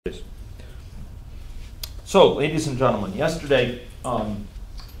So, ladies and gentlemen, yesterday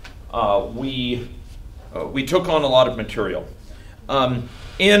we took on a lot of material.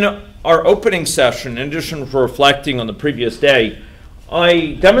 In our opening session, in addition to reflecting on the previous day,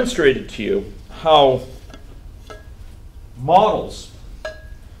 I demonstrated to you how models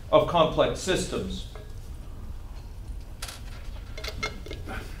of complex systems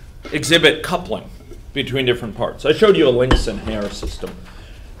exhibit coupling between different parts. I showed you a links and hair system,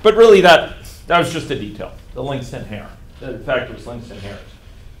 but really that was just a detail, the links and hair. In fact, it was links and hairs.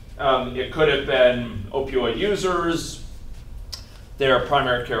 It could have been opioid users, their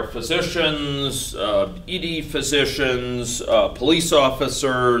primary care physicians, ED physicians, police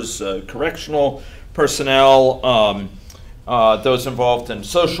officers, correctional personnel, those involved in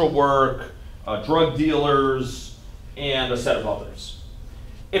social work, drug dealers, and a set of others.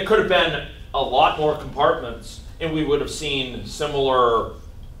 It could have been a lot more compartments, and we would have seen similar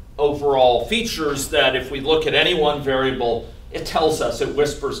overall features that if we look at any one variable, it tells us, it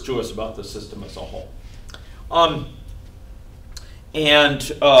whispers to us about the system as a whole.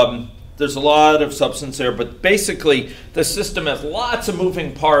 There's a lot of substance there, but basically the system has lots of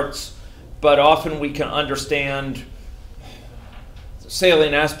moving parts, but often we can understand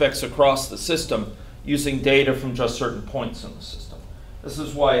salient aspects across the system using data from just certain points in the system. This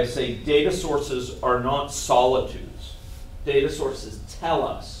is why I say data sources are not solitudes. Data sources tell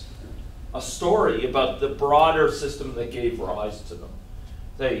us a story about the broader system that gave rise to them.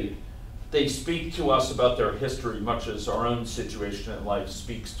 They speak to us about their history, much as our own situation in life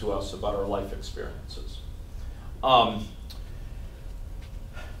speaks to us about our life experiences.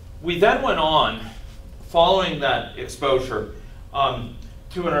 We then went on, following that exposure,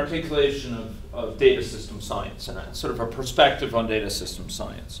 to an articulation of data system science and a sort of a perspective on data system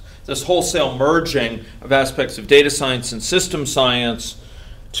science. This wholesale merging of aspects of data science and system science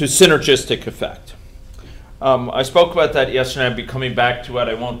to synergistic effect. I spoke about that yesterday. I'll be coming back to it.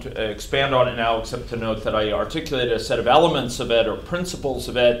 I won't expand on it now, except to note that I articulated a set of elements of it, or principles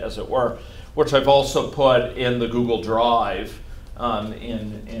of it, as it were, which I've also put in the Google Drive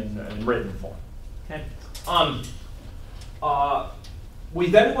in written form. Okay. We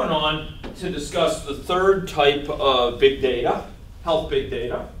then went on to discuss the third type of big data, health big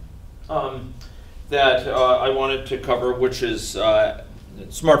data, that I wanted to cover, which is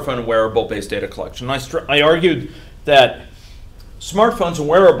smartphone and wearable-based data collection. I argued that smartphones and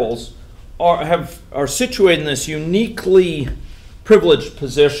wearables are situated in this uniquely privileged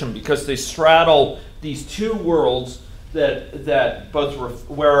position because they straddle these two worlds that both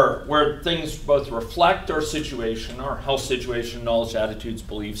where things both reflect our situation, our health situation, knowledge, attitudes,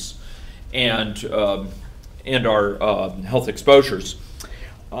 beliefs, and our health exposures.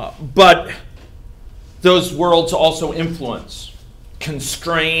 But those worlds also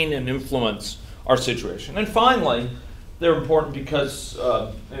constrain and influence our situation. And finally, they're important because,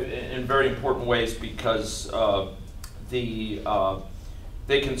 in very important ways, because they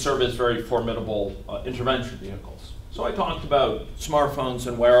can serve as very formidable intervention vehicles. So I talked about smartphones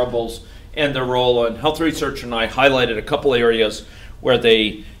and wearables and their role in health research, and I highlighted a couple areas where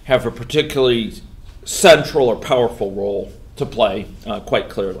they have a particularly central or powerful role to play quite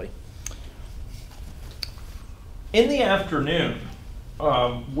clearly. In the afternoon,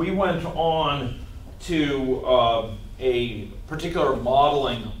 we went on to a particular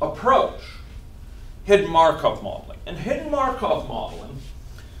modeling approach, hidden Markov modeling. And hidden Markov modeling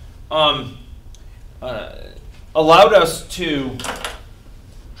allowed us to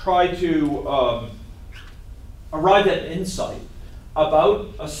try to arrive at insight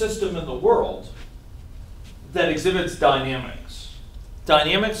about a system in the world that exhibits dynamics.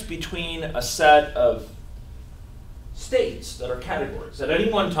 Dynamics between a set of states that are categories. At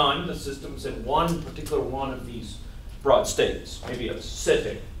any one time, the system's in one particular one of these broad states. Maybe a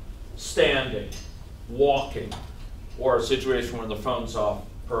sitting, standing, walking, or a situation where the phone's off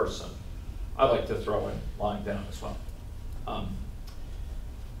person. I like to throw in lying down as well.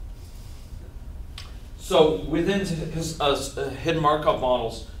 So within hidden Markov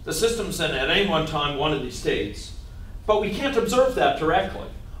models, the system's in at any one time one of these states, but we can't observe that directly.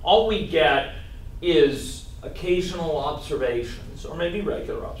 All we get is occasional observations, or maybe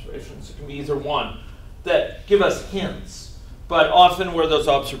regular observations, it can be either one, that give us hints, but often where those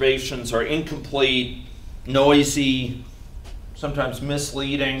observations are incomplete, noisy, sometimes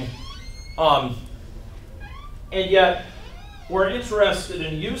misleading, and yet we're interested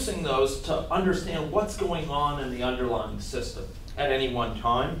in using those to understand what's going on in the underlying system at any one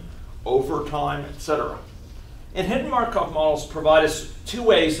time, over time, etc. And hidden Markov models provide us two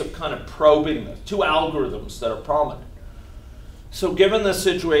ways of kind of probing this, two algorithms that are prominent. So given the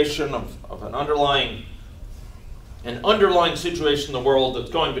situation of an underlying an underlying situation in the world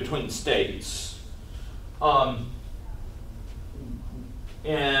that's going between states.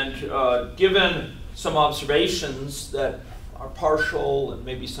 Given some observations that are partial and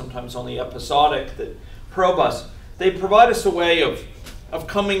maybe sometimes only episodic that probe us, they provide us a way of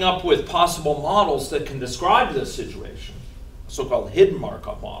coming up with possible models that can describe this situation, a so-called hidden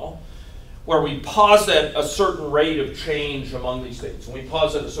Markov model, where we posit a certain rate of change among these states, and we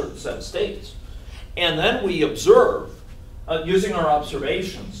posit a certain set of states. And then we observe, using our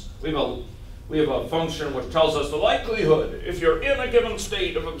observations, we have a function which tells us the likelihood, if you're in a given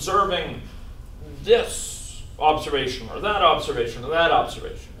state, of observing this observation, or that observation, or that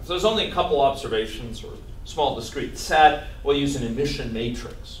observation. If there's only a couple observations, or small discrete set, we'll use an emission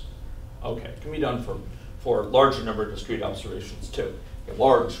matrix. Okay, it can be done for a larger number of discrete observations too. A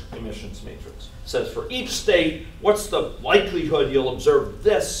large emissions matrix says for each state, what's the likelihood you'll observe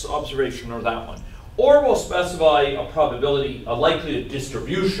this observation or that one? Or we'll specify a probability, a likelihood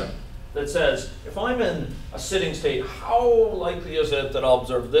distribution that says, if I'm in a sitting state, how likely is it that I'll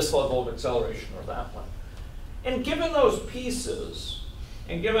observe this level of acceleration or that one? And given those pieces,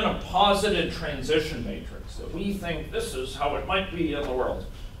 and given a posited transition matrix that we think this is how it might be in the world,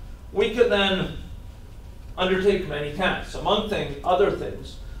 we can then undertake many tasks. Among other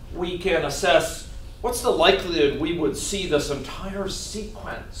things, we can assess what's the likelihood we would see this entire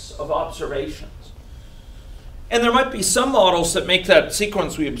sequence of observations. And there might be some models that make that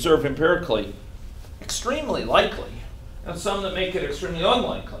sequence we observe empirically extremely likely, and some that make it extremely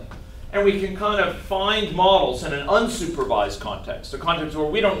unlikely. And we can kind of find models in an unsupervised context, a context where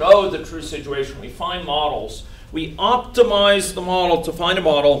we don't know the true situation. We find models. We optimize the model to find a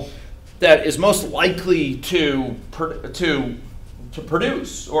model that is most likely to produce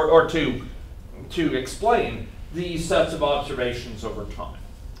or to explain these sets of observations over time.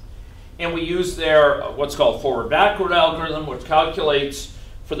 And we use there what's called forward-backward algorithm, which calculates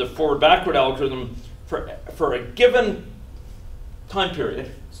for the forward-backward algorithm for a given time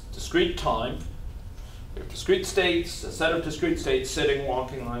period, discrete time. We have discrete states, a set of discrete states, sitting,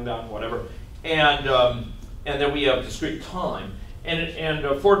 walking, lying down, whatever, and then we have discrete time. And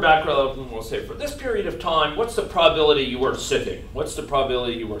a forward-backward algorithm will say, for this period of time, what's the probability you are sitting? What's the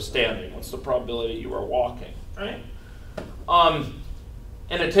probability you are standing? What's the probability you are walking, right?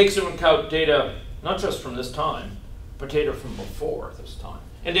 And it takes into account data not just from this time, but data from before this time,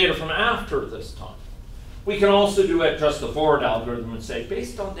 and data from after this time. We can also do it just the forward algorithm and say,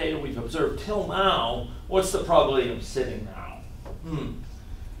 based on data we've observed till now, what's the probability of sitting now?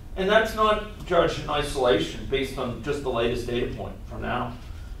 And that's not judged in isolation based on just the latest data point from now.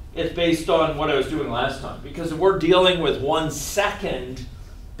 It's based on what I was doing last time. Because if we're dealing with 1 second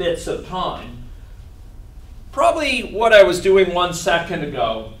bits of time, probably what I was doing 1 second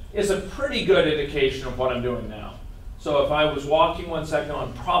ago is a pretty good indication of what I'm doing now. So if I was walking 1 second,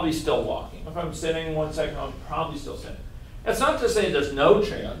 I'm probably still walking. If I'm sitting 1 second, I'm probably still sitting. It's not to say there's no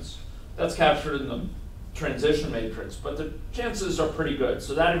chance. That's captured in the transition matrix, but the chances are pretty good.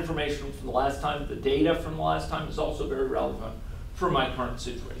 So that information from the last time, the data from the last time, is also very relevant for my current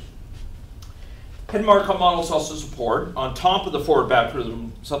situation. Hidden Markov models also support, on top of the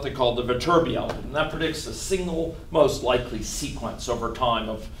forward-backward, something called the Viterbi algorithm. That predicts the single most likely sequence over time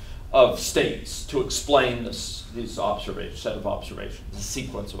of states to explain these set of observations, the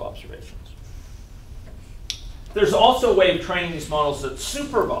sequence of observations. There's also a way of training these models that's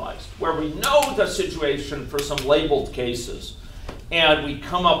supervised, where we know the situation for some labeled cases, and we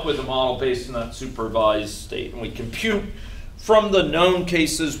come up with a model based on that supervised state, and we compute from the known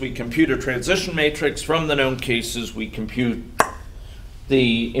cases, we compute a transition matrix. From the known cases, we compute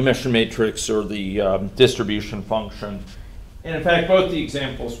the emission matrix or the distribution function. And in fact, both the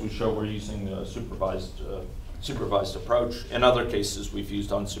examples we show we're using a supervised approach. In other cases, we've used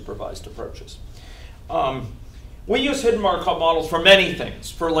unsupervised approaches. We use hidden Markov models for many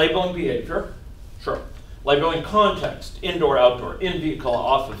things. For labeling behavior, sure. Labeling context, indoor, outdoor, in vehicle,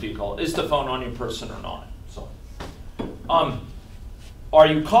 off of vehicle. Is the phone on your person or not? So, are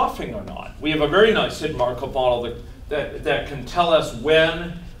you coughing or not? We have a very nice hidden Markov model that can tell us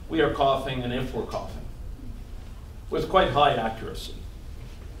when we are coughing and if we're coughing, with quite high accuracy.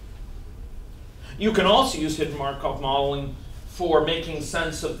 You can also use hidden Markov modeling for making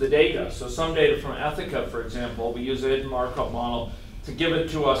sense of the data. So some data from Ethica, for example, we use a hidden Markov model to give it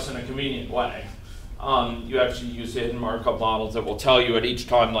to us in a convenient way. You actually use a hidden Markov model that will tell you at each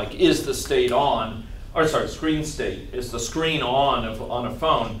time, like, is the state on, or sorry, screen state, is the screen on a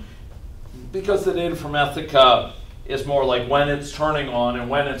phone? Because the data from Ethica is more like when it's turning on and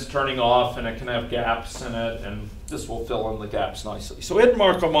when it's turning off, and it can have gaps in it, and this will fill in the gaps nicely. So hidden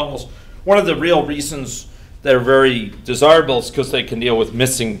Markov models, one of the real reasons that are very desirable is because they can deal with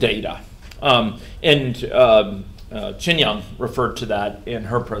missing data. Chin-Young referred to that in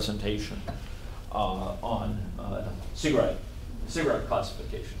her presentation on cigarette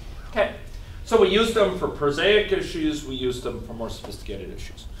classification. Okay, so we used them for prosaic issues, we used them for more sophisticated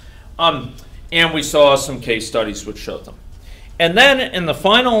issues. And we saw some case studies which showed them. And then in the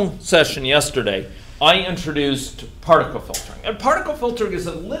final session yesterday, I introduced particle filtering. And particle filtering is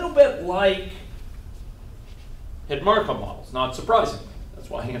a little bit like hidden Markov models, not surprisingly. That's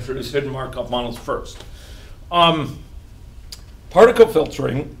why I introduced hidden Markov models first. Particle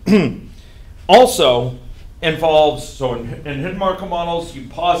filtering also involves, so in hidden Markov models, you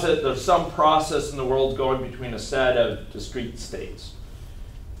posit there's some process in the world going between a set of discrete states.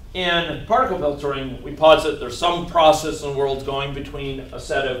 In particle filtering, we posit there's some process in the world going between a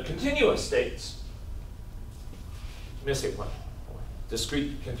set of continuous states. Missing one.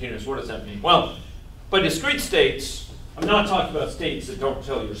 Discrete, continuous, what does that mean? Well, by discrete states, I'm not talking about states that don't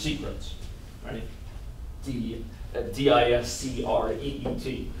tell your secrets, right?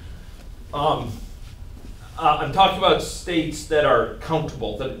 D-I-S-C-R-E-E-T. I'm talking about states that are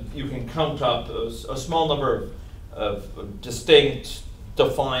countable, that you can count up a small number of distinct,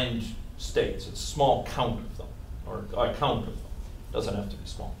 defined states. It's a small count of them, or a count of them. Doesn't have to be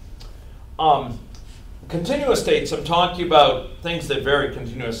small. Continuous states, I'm talking about things that vary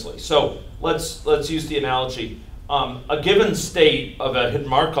continuously. So let's use the analogy. A given state of a hidden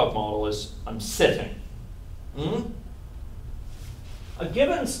Markov model is I'm sitting. A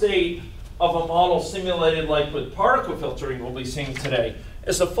given state of a model simulated like with particle filtering we'll be seeing today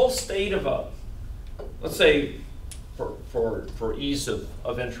is a full state of a, let's say, for ease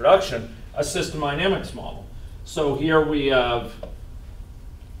of introduction, a system dynamics model. So here we have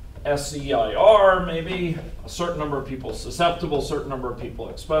SEIR, maybe, a certain number of people susceptible, a certain number of people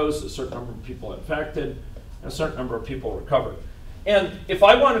exposed, a certain number of people infected, and a certain number of people recovered. And if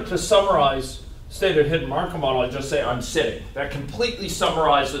I wanted to summarize state of hidden Markov model, I'd just say I'm sitting. That completely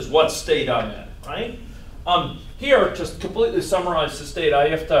summarizes what state I'm in, right? Here, just completely summarize the state, I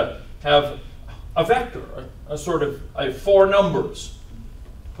have to have a vector, a sort of, I have 4 numbers,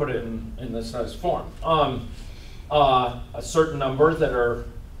 put it in this nice form. A certain number that are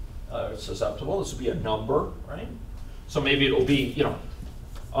susceptible, this would be a number, right? So maybe it'll be,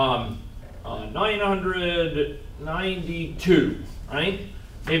 992, right?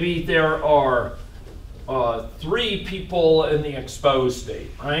 Maybe there are 3 people in the exposed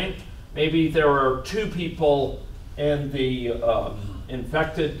state, right? Maybe there are 2 people in the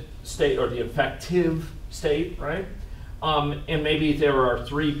infected state or the infective state, right? And maybe there are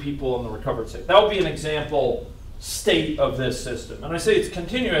 3 people in the recovered state. That would be an example state of this system. And I say it's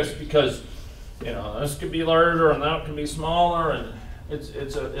continuous because, this could be larger and that can be smaller, and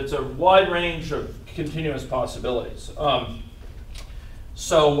it's a wide range of continuous possibilities.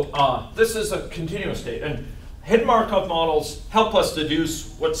 This is a continuous state, and hidden Markov models help us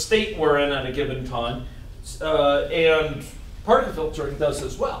deduce what state we're in at a given time, and particle filtering does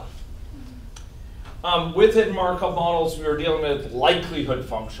as well. With hidden Markov models, we were dealing with likelihood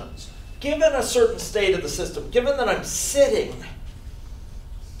functions. Given a certain state of the system, given that I'm sitting,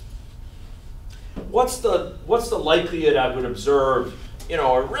 what's the likelihood I would observe,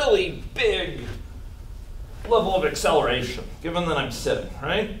 a really big level of acceleration, given that I'm sitting,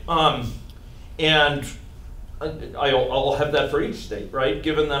 right? And I'll have that for each state, right?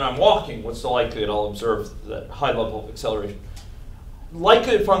 Given that I'm walking, what's the likelihood I'll observe that high level of acceleration?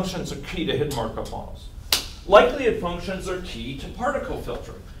 Likelihood functions are key to hidden Markov models. Likelihood functions are key to particle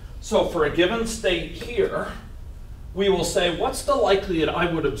filtering. So for a given state here, we will say, what's the likelihood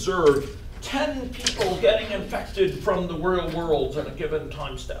I would observe 10 people getting infected from the real world in a given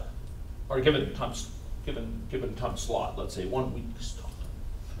time step, or a given time slot, let's say 1 week stop.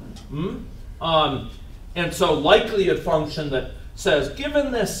 And so likelihood function that says,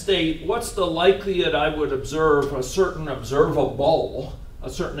 given this state, what's the likelihood I would observe a certain observable, a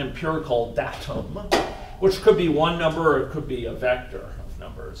certain empirical datum, which could be one number or it could be a vector of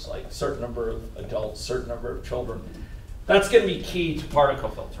numbers, like a certain number of adults, certain number of children. That's going to be key to particle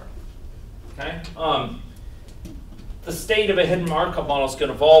filtering. Okay? The state of a hidden Markov model is going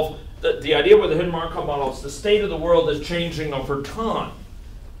to evolve. The idea with the hidden Markov model is the state of the world is changing over time.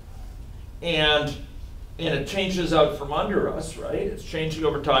 And it changes out from under us, right? It's changing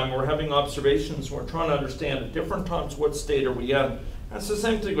over time. We're having observations. We're trying to understand at different times what state are we in. That's the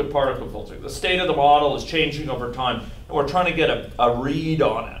same thing with particle filtering. The state of the model is changing over time, and we're trying to get a read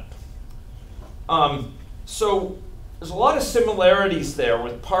on it. So there's a lot of similarities there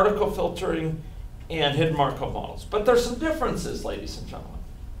with particle filtering and hidden Markov models. But there's some differences, ladies and gentlemen.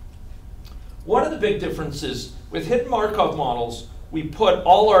 One of the big differences with hidden Markov models, we put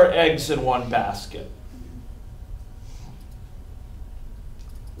all our eggs in one basket.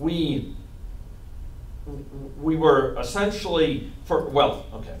 We were essentially,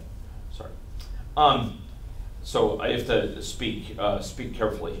 so I have to speak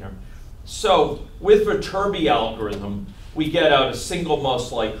carefully here. So with Viterbi algorithm, we get out a single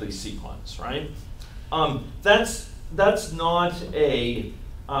most likely sequence, right? That's not a,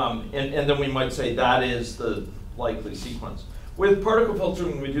 and then we might say that is the likely sequence. With particle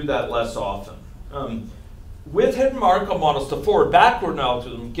filtering, we do that less often. With hidden Markov models, the forward-backward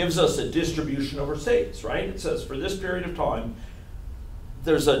algorithm gives us a distribution over states, right? It says for this period of time,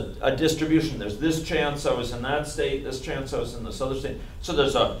 there's a distribution. There's this chance I was in that state, this chance I was in this other state. So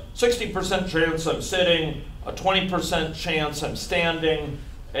there's a 60% chance I'm sitting, a 20% chance I'm standing,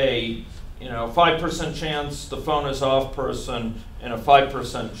 a 5% chance the phone is off person, and a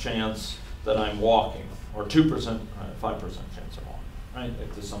 5% chance that I'm walking, or 2%, 5% chance I'm walking, right?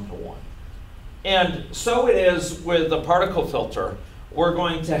 Like the sum to 1. And so it is with the particle filter. We're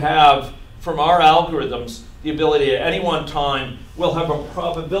going to have, from our algorithms, the ability at any one time, we'll have a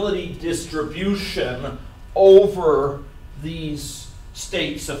probability distribution over these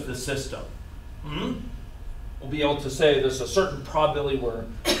states of the system. We'll be able to say there's a certain probability we're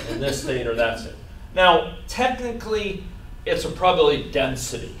in this state or that state. Now, technically, it's a probability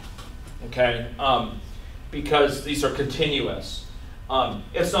density, okay? Because these are continuous.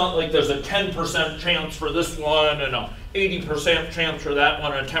 It's not like there's a 10% chance for this one and a 80% chance for that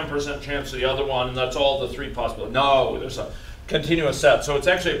one and a 10% chance for the other one, and that's all the 3 possibilities. No, there's a continuous set. So it's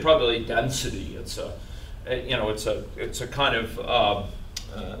actually a probability density. It's a, it's a kind of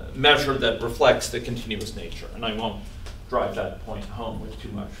measure that reflects the continuous nature, and I won't drive that point home with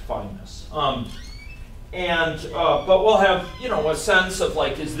too much fineness. But we'll have a sense of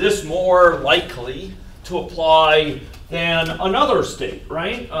like, is this more likely to apply than another state,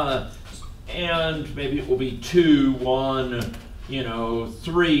 right? And maybe it will be 2, 1,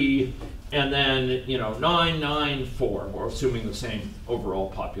 3, and then 9, 9, 4. We're assuming the same overall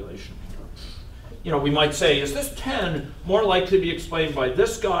population. We might say, is this 10 more likely to be explained by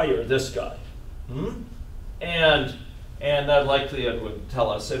this guy or this guy? And that likelihood would tell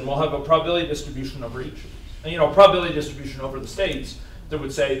us, and we'll have a probability distribution over each of these. And probability distribution over the states that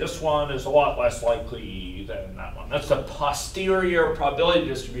would say this one is a lot less likely than that one. That's a posterior probability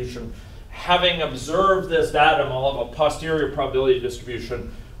distribution. Having observed this datum, I'll have a posterior probability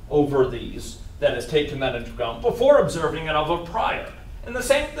distribution over these that has taken that into account before observing it of a prior. And the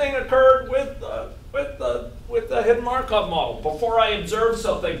same thing occurred with the hidden Markov model. Before I observe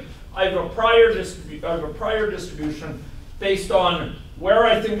something, I have a prior distribution based on where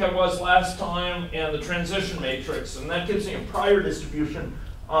I think I was last time and the transition matrix, and that gives me a prior distribution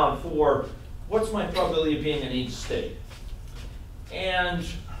for what's my probability of being in each state. And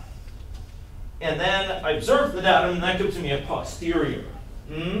then I observe the datum, and that gives me a posterior,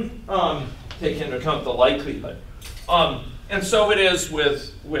 taking into account the likelihood. And so it is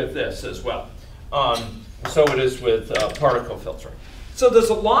with this as well. So it is with particle filtering. So there's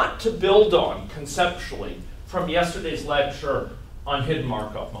a lot to build on conceptually from yesterday's lecture on hidden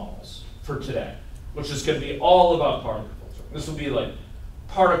Markov models for today, which is going to be all about particle filtering. This will be like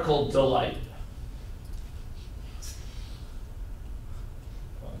particle delight.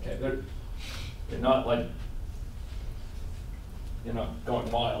 Okay, they're not like,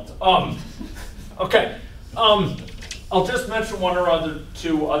 going wild. Okay, I'll just mention one or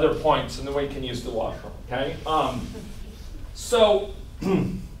two other points, and then we can use the washroom. Okay, so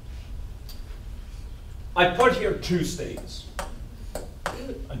I put here 2 states.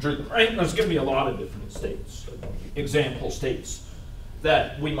 Right? There's going to be a lot of different states, example states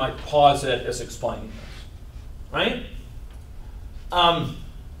that we might posit as explaining this, right?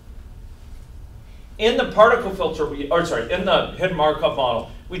 In the particle filter, in the hidden Markov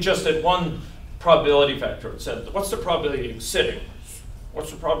model, we just did one probability vector. It said, what's the probability of sitting? What's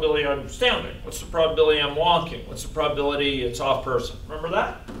the probability I'm standing? What's the probability I'm walking? What's the probability it's off person? Remember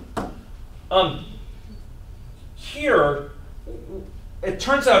that? Here, it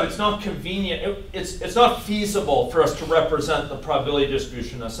turns out it's not convenient, it's not feasible for us to represent the probability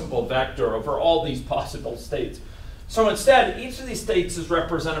distribution, a simple vector, over all these possible states. So instead, each of these states is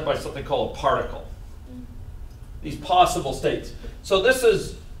represented by something called a particle. These possible states. So this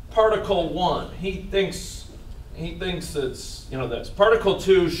is particle 1. He thinks it's, this. Particle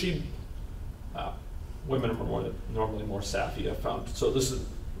 2, women are normally more sappy, I've found. So this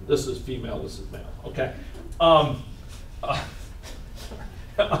is female, this is male, okay?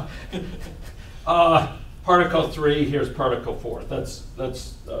 Particle 3, here's particle 4. That's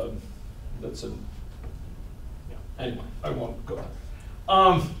that's a, yeah, anyway, I won't go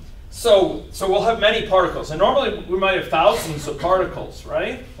on. So we'll have many particles, and normally we might have thousands of particles,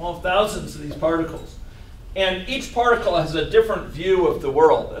 right? We'll have thousands of these particles. And each particle has a different view of the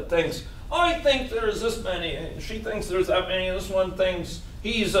world. It thinks, I think there's this many, and she thinks there's that many, and this one thinks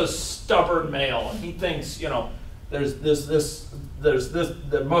he's a stubborn male, and he thinks, you know, there's this,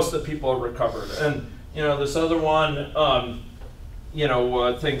 that most of the people are recovered. And, you know, this other one,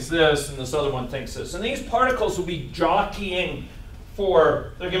 thinks this, and this other one thinks this. And these particles will be jockeying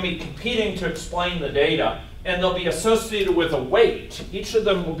for, they're going to be competing to explain the data, and they'll be associated with a weight. Each of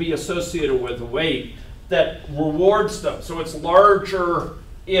them will be associated with a weight that rewards them. So it's larger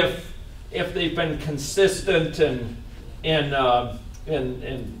if they've been consistent and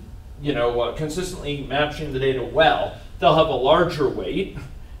consistently matching the data well. They'll have a larger weight,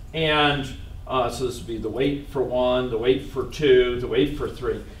 and so this would be the weight for 1, the weight for 2, the weight for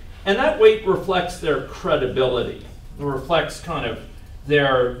 3. And that weight reflects their credibility. It reflects kind of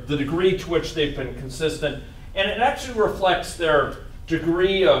the degree to which they've been consistent, and it actually reflects their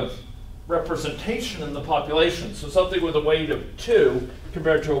degree of representation in the population. So something with a weight of 2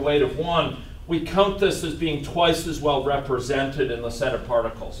 compared to a weight of 1, we count this as being twice as well represented in the set of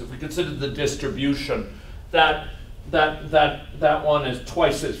particles. If we consider the distribution, that one is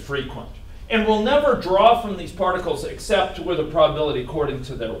twice as frequent. And we'll never draw from these particles except with a probability according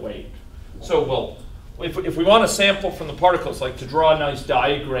to their weight. So if we want to sample from the particles, like to draw a nice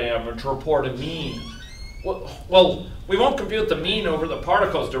diagram or to report a mean, well, we won't compute the mean over the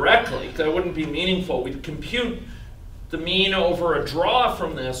particles directly. That wouldn't be meaningful. We'd compute the mean over a draw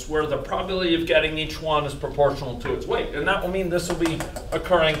from this where the probability of getting each one is proportional to its weight. And that will mean this will be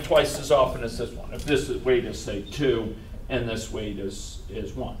occurring twice as often as this one. If this weight is, say, 2 and this weight is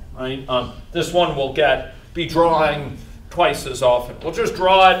 1, right? This one will be drawing twice as often. We'll just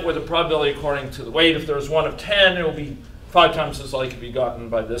draw it with a probability according to the weight. If there's 1 of 10, it will be 5 times as likely to be gotten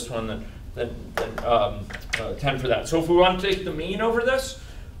by this one than 10 for that. So if we want to take the mean over this,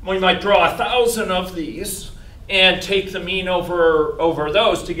 we might draw 1,000 of these and take the mean over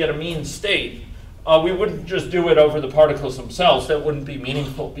those to get a mean state. We wouldn't just do it over the particles themselves. That wouldn't be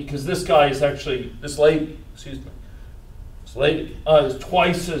meaningful because this guy is actually, this lady is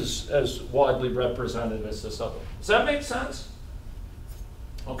twice as widely represented as this other. Does that make sense?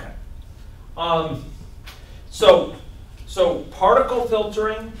 Okay. So particle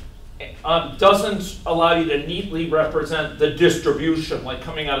filtering doesn't allow you to neatly represent the distribution, like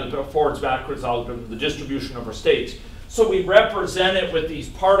coming out of the forwards-backwards algorithm, the distribution of our states. So we represent it with these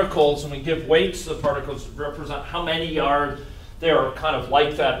particles, and we give weights to the particles to represent how many are there kind of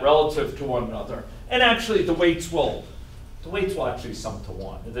like that relative to one another. And actually, the weights will actually sum to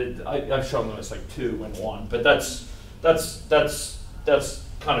 1. I've shown them as like 2 and 1, but that's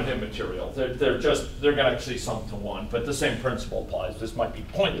kind of immaterial. They're going to actually sum to 1, but the same principle applies. This might be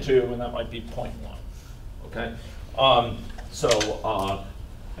 0.2 and that might be 0.1. Okay,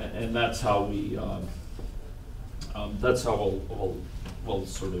 and that's how we we'll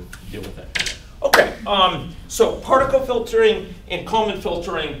sort of deal with it. Okay, so particle filtering and Kalman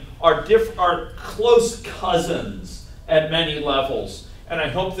filtering are close cousins at many levels, and I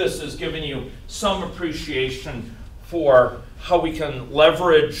hope this has given you some appreciation for how we can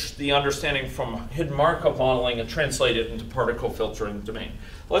leverage the understanding from hidden Markov modeling and translate it into particle filtering domain.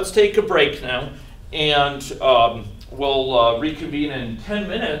 Let's take a break now, and we'll reconvene in 10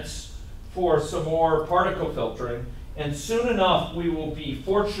 minutes for some more particle filtering, and soon enough we will be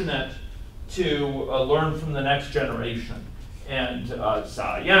fortunate to learn from the next generation. And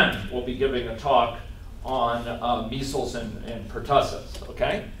Xia will be giving a talk on measles and pertussis,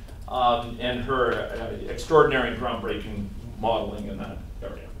 okay? And her extraordinary groundbreaking modeling in that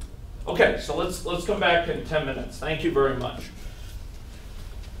area. Okay, so let's come back in 10 minutes. Thank you very much.